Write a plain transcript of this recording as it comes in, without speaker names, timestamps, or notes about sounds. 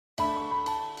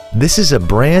This is a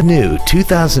brand new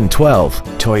 2012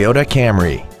 Toyota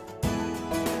Camry.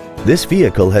 This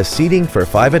vehicle has seating for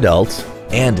 5 adults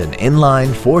and an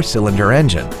inline 4-cylinder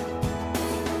engine.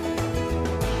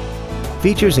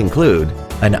 Features include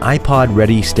an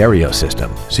iPod-ready stereo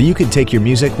system so you can take your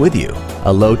music with you,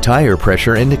 a low tire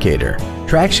pressure indicator,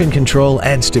 traction control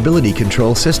and stability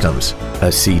control systems, a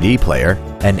CD player,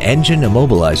 an engine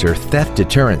immobilizer theft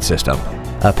deterrent system,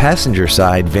 a passenger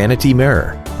side vanity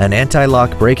mirror, an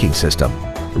anti-lock braking system,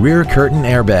 rear curtain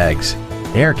airbags,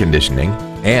 air conditioning,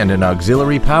 and an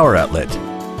auxiliary power outlet.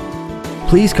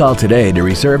 Please call today to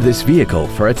reserve this vehicle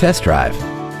for a test drive.